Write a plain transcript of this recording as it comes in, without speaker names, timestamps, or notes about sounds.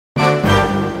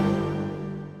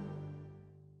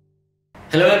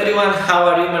Hello everyone, how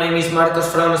are you? My name is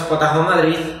Marcos from Spotahome,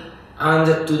 Madrid,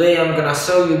 and today I'm gonna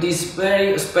show you this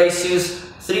very spacious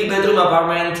 3-bedroom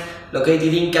apartment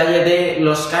located in Calle de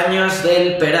los Caños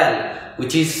del Peral,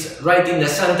 which is right in the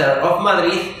center of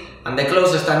Madrid, and the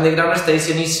closest underground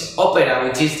station is Opera,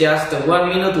 which is just 1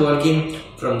 minute walking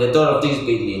from the door of this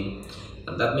building.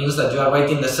 And that means that you are right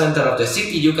in the center of the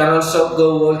city. You can also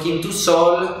go walking to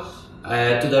Sol,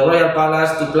 to the Royal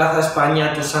Palace, to Plaza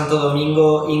España, to Santo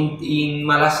Domingo, in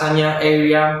Malasaña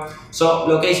area. So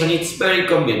location, it's very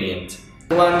convenient.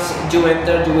 Once you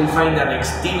enter, you will find an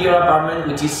exterior apartment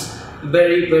which is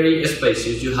very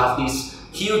spacious. You have this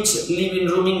huge living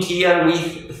room in here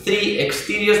with three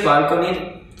exterior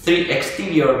balconies,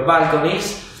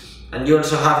 and you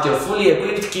also have your fully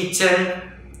equipped kitchen,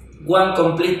 one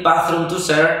complete bathroom to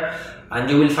share, and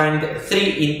you will find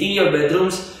 3 interior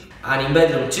bedrooms. And in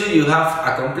bedroom 2 you have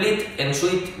a complete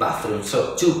ensuite bathroom,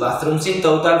 so 2 bathrooms in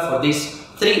total for this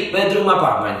 3-bedroom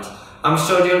apartment. I'm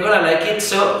sure you're gonna like it,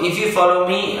 so if you follow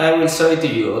me I will show it to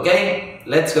you, okay?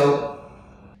 Let's go!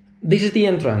 This is the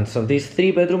entrance of this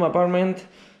 3-bedroom apartment,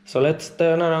 so let's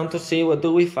turn around to see what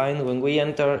do we find when we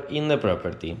enter in the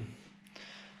property.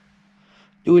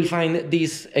 You will find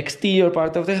this exterior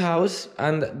part of the house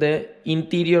and the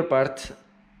interior part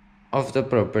of the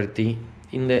property.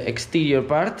 In the exterior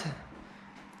part,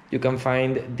 you can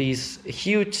find this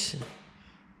huge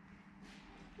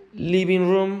living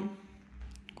room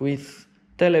with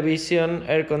television,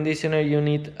 air conditioner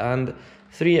unit, and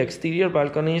 3 exterior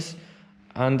balconies.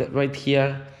 And right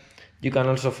here, you can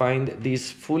also find this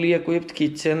fully equipped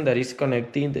kitchen that is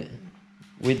connected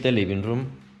with the living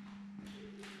room.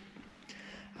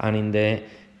 And in the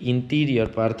interior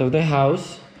part of the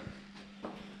house,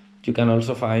 you can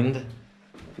also find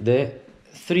the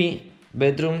 3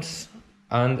 bedrooms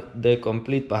and the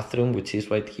complete bathroom, which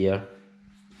is right here.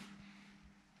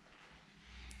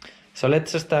 So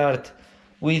let's start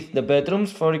with the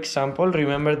bedrooms. For example,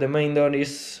 remember the main door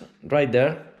is right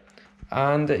there,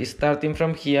 and starting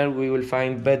from here we will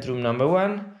find bedroom number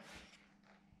 1.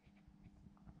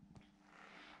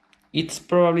 It's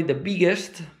probably the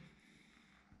biggest,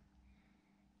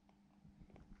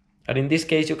 and in this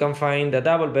case you can find a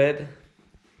double bed,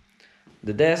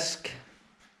 the desk.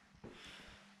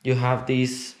 You have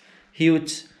this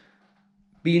huge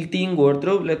built-in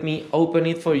wardrobe. Let me open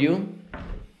it for you.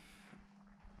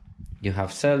 You have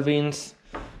shelvings,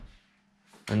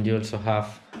 and you also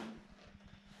have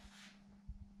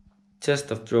chest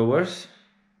of drawers.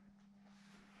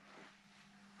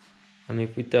 And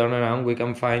if we turn around, we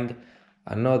can find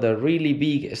another really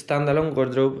big standalone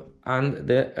wardrobe and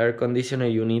the air conditioner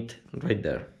unit right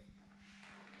there.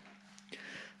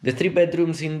 The 3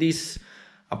 bedrooms in this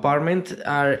apartment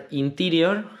are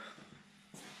interior,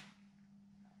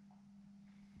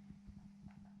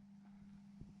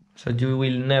 so you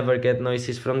will never get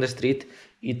noises from the street.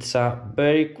 It's a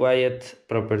very quiet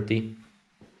property.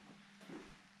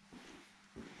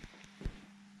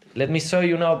 Let me show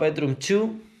you now bedroom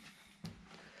 2,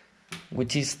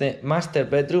 which is the master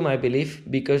bedroom, I believe,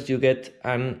 because you get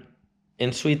an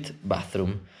ensuite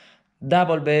bathroom.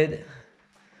 Double bed.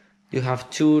 You have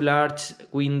 2 large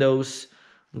windows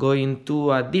going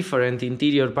to a different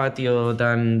interior patio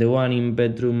than the one in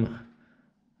bedroom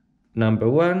number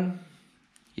 1.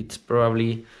 It's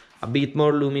probably a bit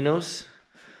more luminous.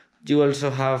 You also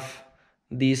have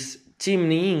this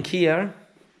chimney in here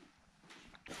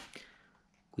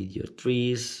with your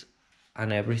trees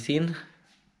and everything.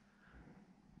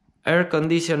 Air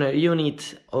conditioner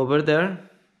unit over there,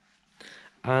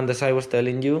 and as I was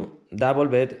telling you, double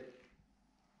bed.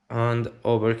 And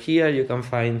over here you can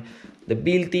find the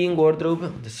built-in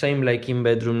wardrobe, the same like in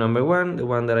bedroom number 1, the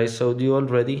one that I showed you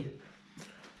already.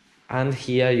 And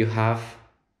here you have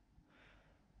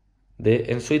the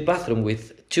ensuite bathroom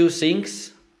with 2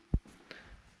 sinks.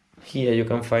 Here you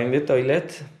can find the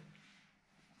toilet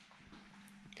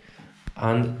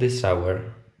and the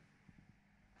shower.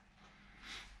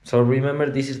 So remember,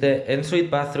 this is the ensuite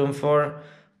bathroom for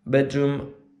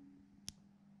bedroom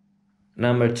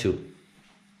number 2.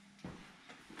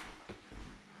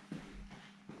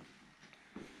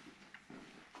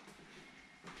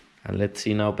 And let's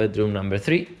see now bedroom number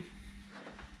 3.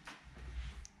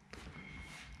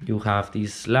 You have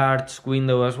this large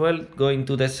window as well, going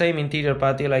to the same interior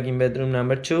patio like in bedroom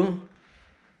number 2.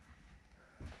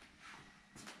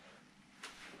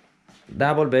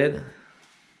 Double bed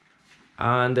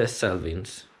and the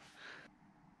shelvings.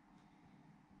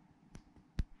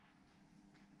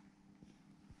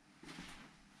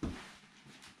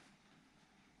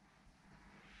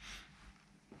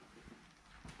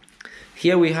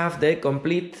 Here we have the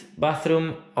complete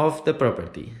bathroom of the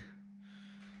property.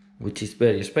 which is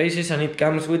very spacious, and it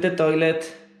comes with the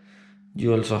toilet.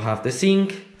 You also have the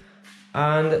sink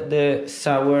and the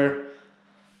shower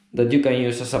that you can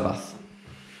use as a bath.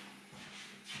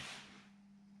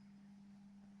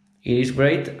 It is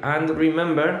great, and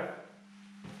remember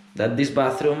that this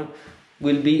bathroom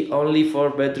will be only for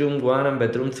bedroom 1 and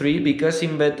bedroom 3, because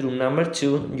in bedroom number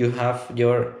 2 you have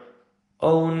your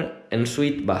own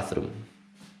ensuite bathroom.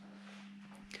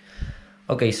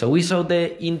 Okay, so we saw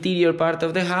the interior part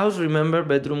of the house. Remember,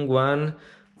 bedroom 1,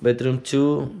 bedroom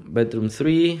 2, bedroom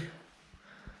 3,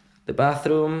 the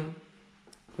bathroom.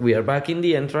 We are back in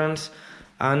the entrance,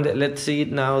 and let's see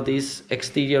now this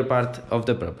exterior part of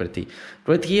the property.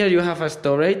 Right here you have a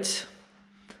storage,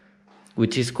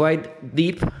 which is quite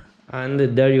deep, and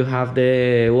there you have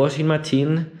the washing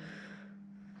machine,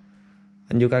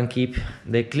 and you can keep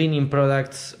the cleaning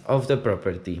products of the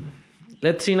property.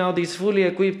 Let's see now this fully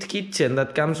equipped kitchen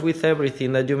that comes with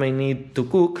everything that you may need to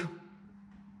cook.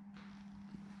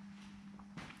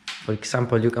 For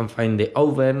example, you can find the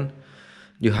oven,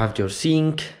 you have your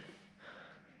sink,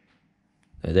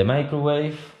 the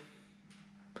microwave,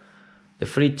 the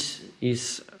fridge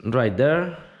is right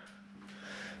there.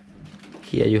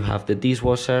 Here you have the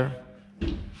dishwasher,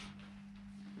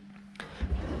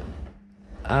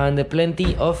 and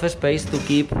plenty of space to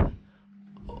keep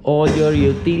all your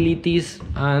utilities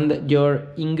and your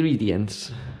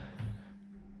ingredients.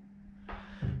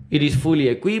 It is fully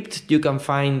equipped. You can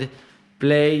find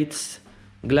plates,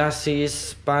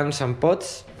 glasses, pans and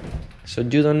pots, so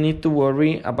you don't need to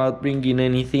worry about bringing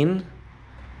anything.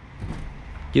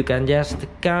 You can just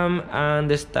come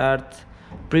and start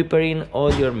preparing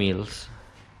all your meals.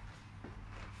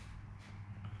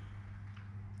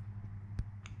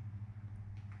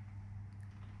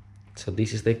 So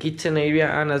this is the kitchen area,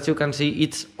 and as you can see,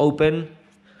 it's open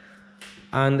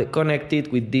and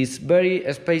connected with this very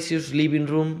spacious living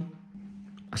room.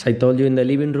 As I told you, in the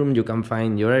living room you can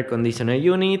find your air conditioner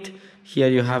unit. Here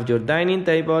you have your dining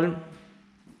table,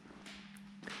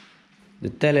 the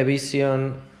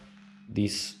television,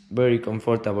 these very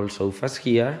comfortable sofas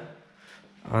here,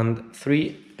 and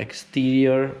 3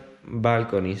 exterior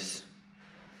balconies.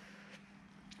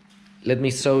 Let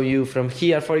me show you from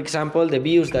here, for example, the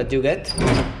views that you get.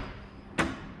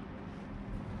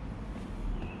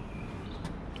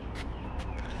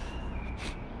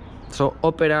 So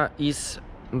Opera is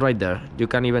right there. You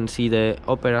can even see the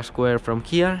Opera Square from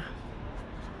here.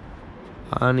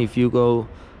 And if you go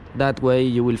that way,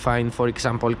 you will find, for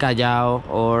example, Callao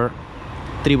or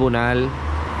Tribunal.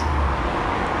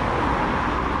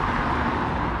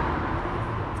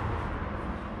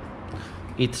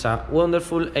 It's a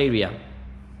wonderful area.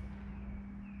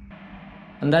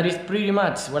 And that is pretty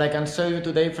much what I can show you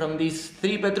today from this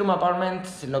 3-bedroom apartment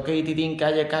located in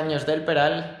Calle Caños del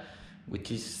Peral, which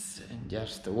is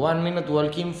just 1 minute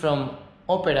walking from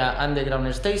Opera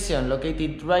Underground Station,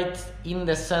 located right in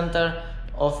the center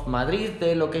of Madrid.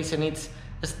 The location is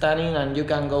stunning, and you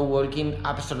can go walking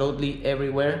absolutely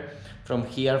everywhere from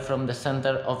here, from the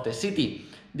center of the city.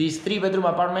 This 3-bedroom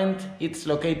apartment, it's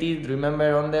located,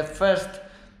 remember, on the first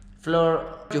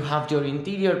floor. You have your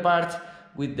interior part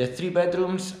with the 3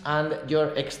 bedrooms, and your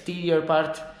exterior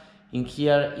part in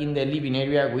here in the living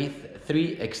area with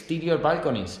 3 exterior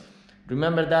balconies.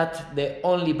 Remember that the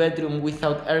only bedroom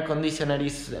without air conditioner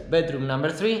is bedroom number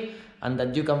 3, and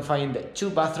that you can find 2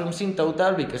 bathrooms in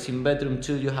total, because in bedroom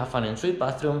 2 you have an ensuite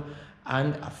bathroom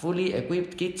and a fully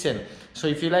equipped kitchen. So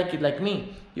if you like it like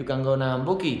me, you can go now and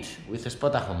book it with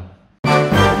Spotahome.